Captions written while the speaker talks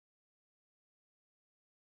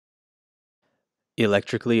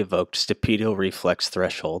Electrically evoked stapedial reflex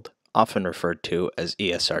threshold, often referred to as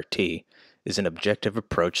eSRT, is an objective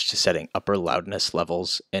approach to setting upper loudness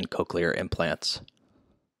levels in cochlear implants.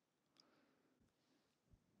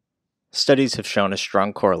 Studies have shown a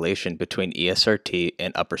strong correlation between eSRT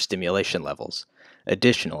and upper stimulation levels.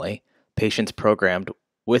 Additionally, patients programmed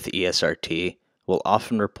with eSRT will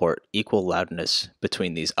often report equal loudness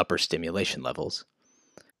between these upper stimulation levels.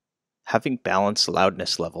 Having balanced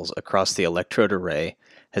loudness levels across the electrode array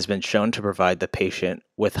has been shown to provide the patient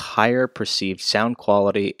with higher perceived sound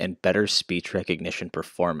quality and better speech recognition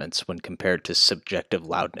performance when compared to subjective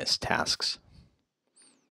loudness tasks.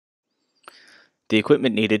 The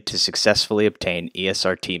equipment needed to successfully obtain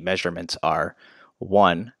eSRT measurements are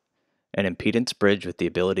 1. An impedance bridge with the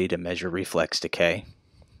ability to measure reflex decay,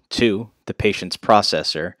 2. The patient's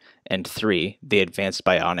processor, and 3. The Advanced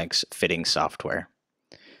Bionics fitting software.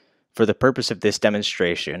 For the purpose of this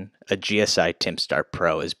demonstration, a GSI TIMSTAR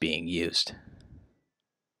Pro is being used.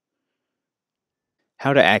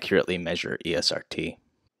 How to accurately measure eSRT.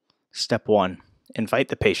 Step 1. Invite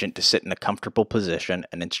the patient to sit in a comfortable position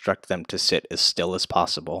and instruct them to sit as still as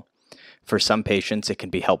possible. For some patients, it can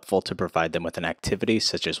be helpful to provide them with an activity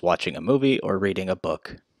such as watching a movie or reading a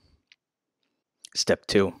book. Step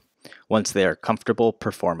 2. Once they are comfortable,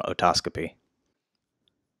 perform otoscopy.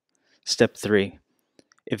 Step 3.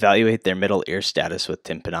 Evaluate their middle ear status with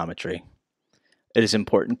tympanometry. It is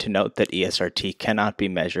important to note that eSRT cannot be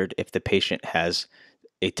measured if the patient has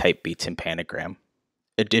a type B tympanogram.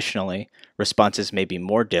 Additionally, responses may be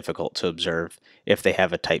more difficult to observe if they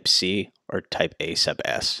have a type C or type A sub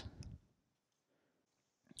S.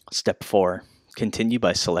 Step 4. Continue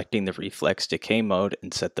by selecting the reflex decay mode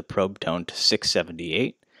and set the probe tone to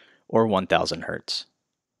 678 or 1000 Hz.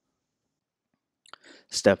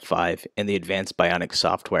 Step 5. In the Advanced Bionics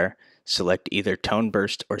software, select either tone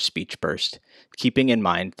burst or speech burst, keeping in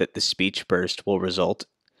mind that the speech burst will result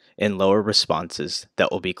in lower responses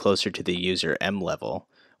that will be closer to the user M level,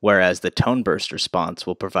 whereas the tone burst response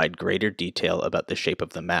will provide greater detail about the shape of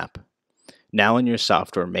the map. Now in your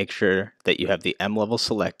software, make sure that you have the M level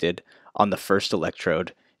selected on the first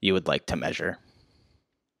electrode you would like to measure.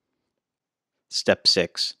 Step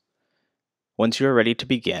 6. Once you are ready to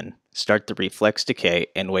begin, start the reflex decay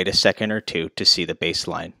and wait a second or two to see the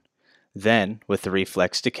baseline. Then, with the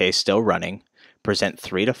reflex decay still running, present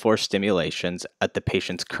 3 to 4 stimulations at the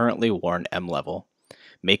patient's currently worn M level,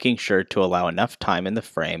 making sure to allow enough time in the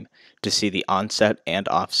frame to see the onset and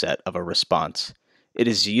offset of a response. It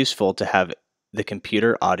is useful to have the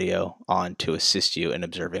computer audio on to assist you in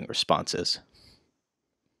observing responses.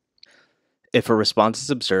 If a response is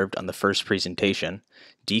observed on the first presentation,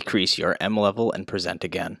 decrease your M level and present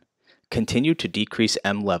again. Continue to decrease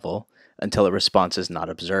M level until a response is not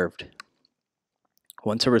observed.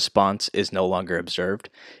 Once a response is no longer observed,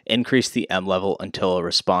 increase the M level until a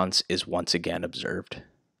response is once again observed.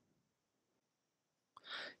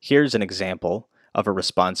 Here's an example of a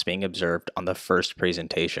response being observed on the first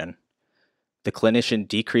presentation. The clinician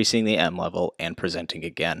decreasing the M level and presenting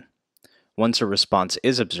again. Once a response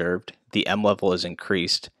is observed, the M level is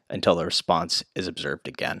increased until the response is observed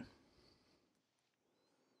again.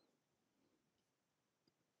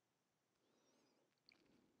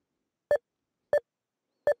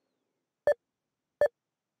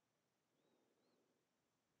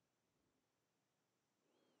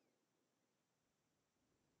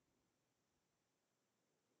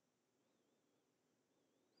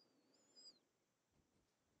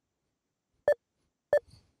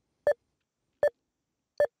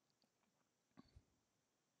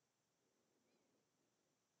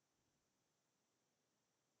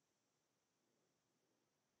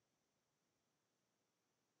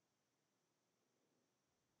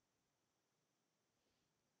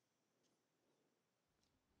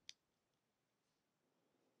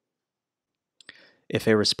 If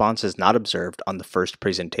a response is not observed on the first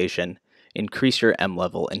presentation, increase your M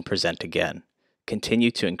level and present again.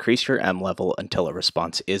 Continue to increase your M level until a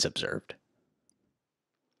response is observed.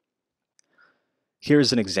 Here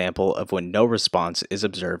is an example of when no response is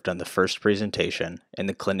observed on the first presentation and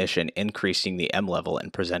the clinician increasing the M level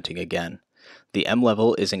and presenting again. The M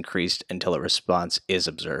level is increased until a response is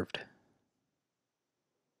observed.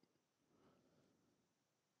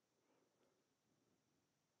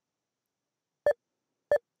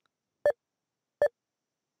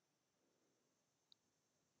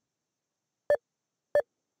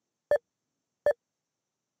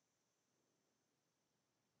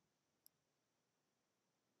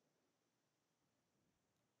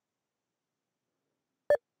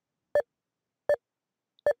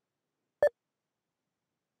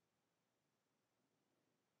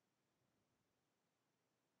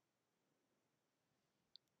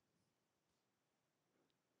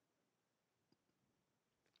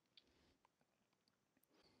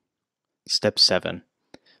 Step 7.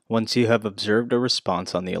 Once you have observed a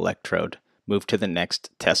response on the electrode, move to the next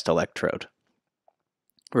test electrode.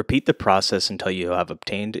 Repeat the process until you have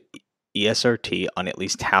obtained eSRT on at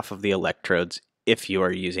least half of the electrodes if you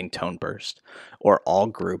are using tone burst, or all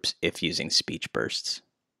groups if using speech bursts.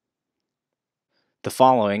 The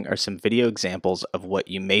following are some video examples of what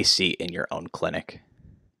you may see in your own clinic.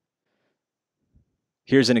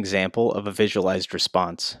 Here's an example of a visualized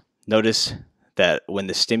response. Notice that when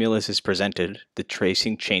the stimulus is presented, the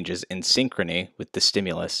tracing changes in synchrony with the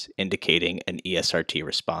stimulus, indicating an eSRT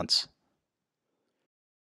response.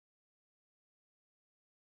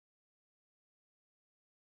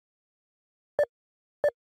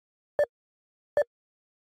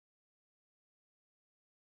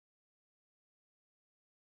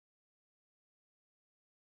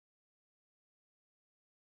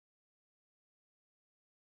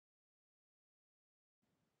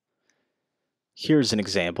 Here's an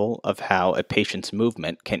example of how a patient's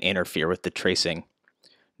movement can interfere with the tracing.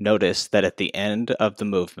 Notice that at the end of the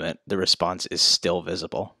movement, the response is still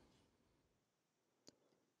visible.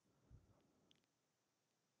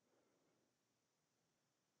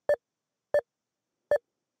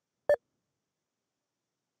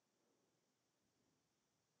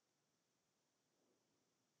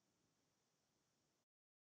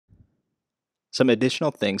 Some additional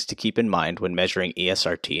things to keep in mind when measuring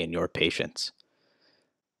eSRT in your patients.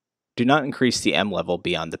 Do not increase the M level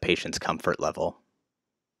beyond the patient's comfort level.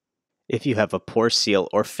 If you have a poor seal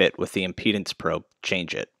or fit with the impedance probe,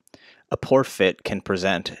 change it. A poor fit can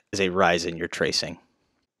present as a rise in your tracing.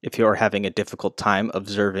 If you are having a difficult time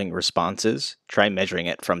observing responses, try measuring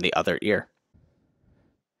it from the other ear.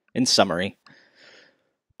 In summary,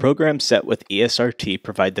 programs set with eSRT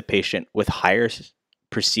provide the patient with higher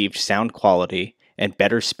perceived sound quality and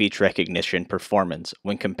better speech recognition performance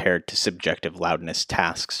when compared to subjective loudness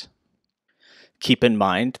tasks. Keep in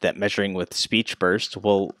mind that measuring with speech burst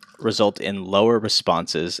will result in lower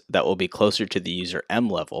responses that will be closer to the user M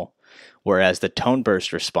level, whereas the tone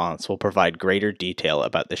burst response will provide greater detail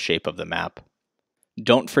about the shape of the map.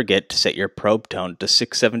 Don't forget to set your probe tone to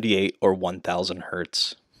 678 or 1000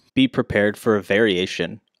 Hz. Be prepared for a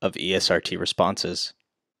variation of eSRT responses.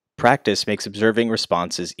 Practice makes observing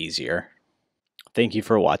responses easier. Thank you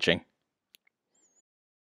for watching.